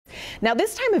Now,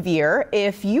 this time of year,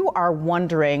 if you are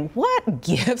wondering what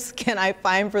gifts can I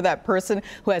find for that person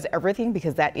who has everything,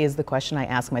 because that is the question I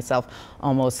ask myself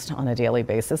almost on a daily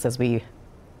basis as we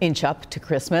inch up to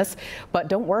Christmas. But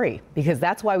don't worry, because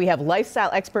that's why we have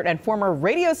lifestyle expert and former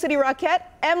Radio City Rockette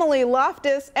Emily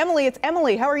Loftiss. Emily, it's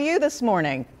Emily. How are you this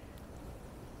morning?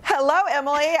 Hello,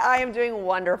 Emily. I am doing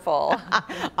wonderful.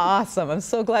 Awesome. I'm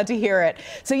so glad to hear it.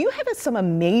 So you have some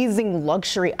amazing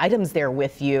luxury items there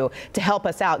with you to help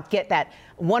us out get that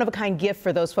one-of-a-kind gift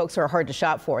for those folks who are hard to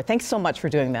shop for. Thanks so much for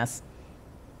doing this.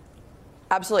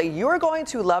 Absolutely. You are going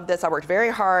to love this. I worked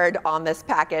very hard on this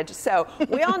package. So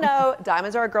we all know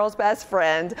diamonds are a girl's best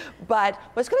friend, but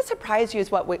what's going to surprise you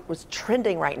is what was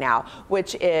trending right now,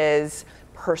 which is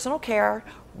personal care,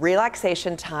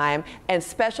 relaxation time, and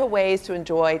special ways to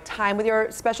enjoy time with your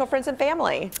special friends and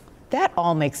family. That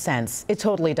all makes sense. It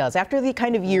totally does. After the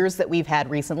kind of years that we've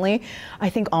had recently, I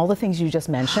think all the things you just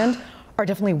mentioned are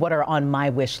definitely what are on my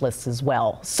wish list as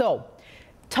well. So,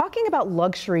 talking about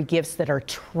luxury gifts that are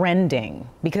trending,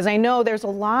 because I know there's a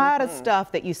lot of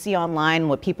stuff that you see online,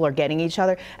 what people are getting each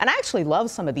other, and I actually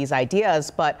love some of these ideas,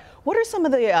 but what are some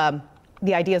of the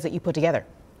ideas that you put together?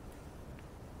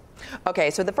 Okay,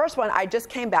 so the first one, I just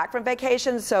came back from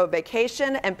vacation, so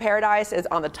vacation and paradise is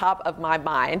on the top of my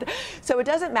mind. So it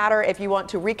doesn't matter if you want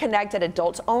to reconnect at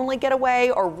adults-only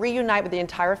getaway or reunite with the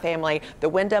entire family, the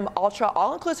Wyndham Ultra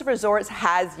All-Inclusive Resorts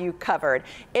has you covered.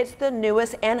 It's the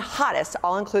newest and hottest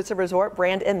all-inclusive resort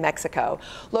brand in Mexico.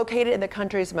 Located in the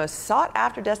country's most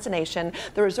sought-after destination,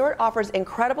 the resort offers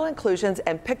incredible inclusions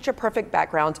and picture-perfect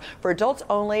backgrounds for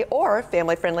adults-only or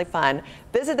family-friendly fun.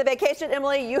 Visit the vacation,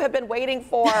 Emily, you have been waiting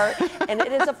for. And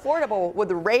it is affordable with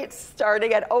the rates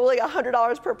starting at only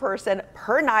 $100 per person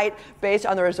per night based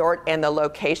on the resort and the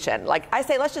location. Like I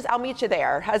say, I'll meet you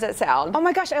there. How does that sound? Oh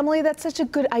my gosh, Emily, that's such a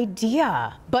good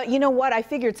idea. But you know what? I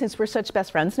figured since we're such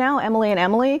best friends now, Emily and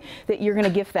Emily, that you're going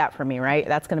to gift that for me, right?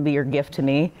 That's going to be your gift to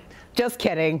me. Just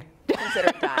kidding. Consider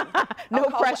it done. No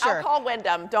pressure. I'll call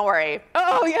Wyndham. Don't worry.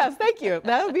 Oh, yes. Thank you.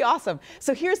 That would be awesome.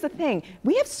 So here's the thing.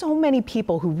 We have so many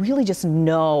people who really just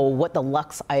know what the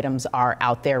luxe items are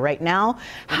out there right now.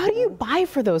 How do you buy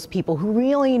for those people who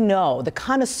really know, the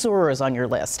connoisseurs on your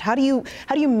list? How do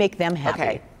you make them happy?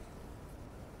 Okay.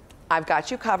 I've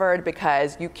got you covered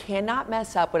because you cannot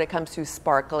mess up when it comes to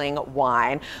sparkling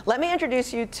wine. Let me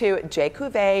introduce you to J.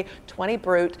 Cuvée 20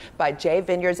 Brut by J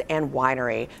Vineyards and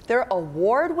Winery. Their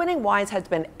award-winning wines has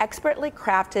been expertly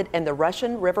crafted in the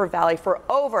Russian River Valley for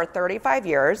over 35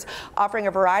 years, offering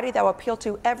a variety that will appeal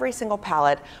to every single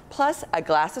palate. Plus, a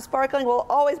glass of sparkling will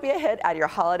always be a hit at your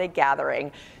holiday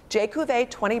gathering. J. Cuvée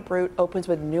 20 Brut opens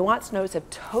with nuanced notes of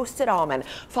toasted almond,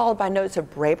 followed by notes of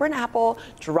Braeburn apple,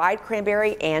 dried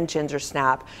cranberry, and ginger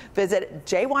snap. Visit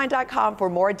jwine.com for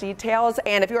more details.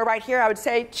 And if you were right here, I would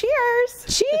say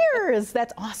cheers. Cheers.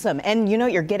 That's awesome. And you know,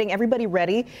 you're getting everybody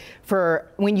ready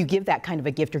for when you give that kind of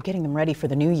a gift, you're getting them ready for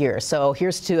the new year. So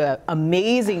here's to an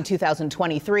amazing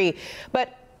 2023.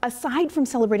 But aside from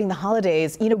celebrating the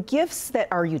holidays, you know, gifts that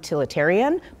are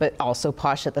utilitarian, but also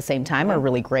posh at the same time are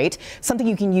really great. Something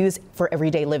you can use for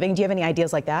everyday living. Do you have any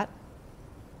ideas like that?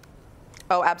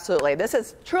 Oh, absolutely. This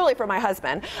is truly for my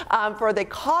husband. For the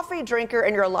coffee drinker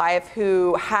in your life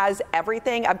who has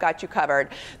everything, I've got you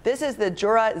covered. This is the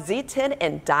Jura Z10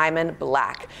 in Diamond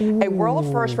Black. Ooh. A world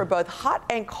first for both hot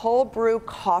and cold brew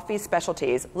coffee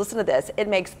specialties. Listen to this. It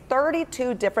makes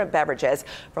 32 different beverages,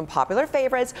 from popular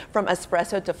favorites from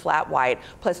espresso to flat white,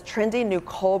 plus trendy new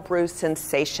cold brew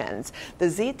sensations. The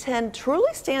Z10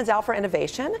 truly stands out for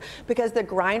innovation because the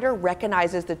grinder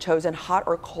recognizes the chosen hot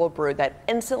or cold brew that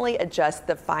instantly adjusts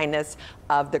the fineness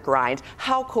of the grind.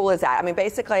 How cool is that? I mean,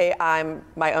 basically, I'm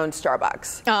my own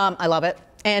Starbucks. I love it.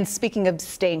 And speaking of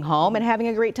staying home and having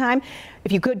a great time,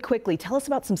 if you could quickly tell us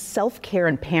about some self-care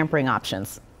and pampering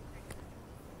options.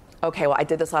 Okay, well, I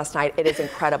did this last night. It is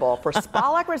incredible. For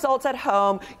spa-like results at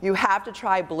home, you have to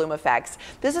try Bloom Effects.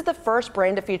 This is the first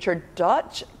brand to feature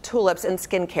Dutch tulips in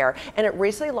skincare, and it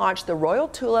recently launched the Royal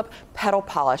Tulip Petal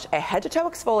Polish, a head-to-toe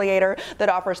exfoliator that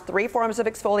offers 3 forms of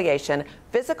exfoliation: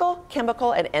 physical,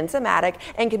 chemical, and enzymatic,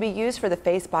 and can be used for the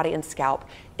face, body, and scalp.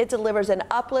 It delivers an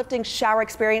uplifting shower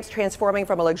experience, transforming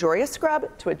from a luxurious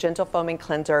scrub to a gentle foaming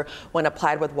cleanser when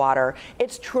applied with water.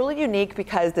 It's truly unique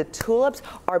because the tulips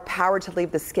are powered to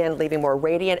leave the skin leaving more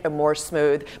radiant and more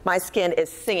smooth. My skin is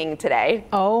singing today.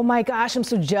 Oh my gosh, I'm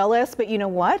so jealous. But you know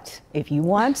what? If you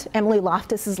want Emily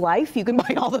Loftiss's life, you can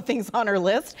buy all the things on her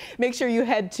list. Make sure you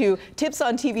head to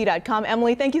tipsontv.com.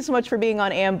 Emily, thank you so much for being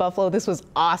on AM Buffalo. This was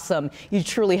awesome. You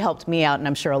truly helped me out, and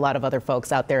I'm sure a lot of other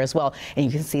folks out there as well. And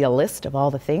you can see a list of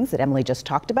all the things that Emily just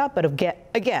talked about. But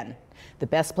again, the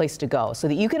best place to go so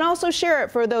that you can also share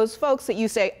it for those folks that you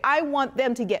say, I want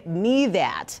them to get me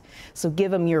that. So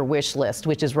give them your wish list,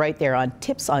 which is right there on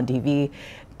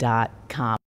tipsondv.com.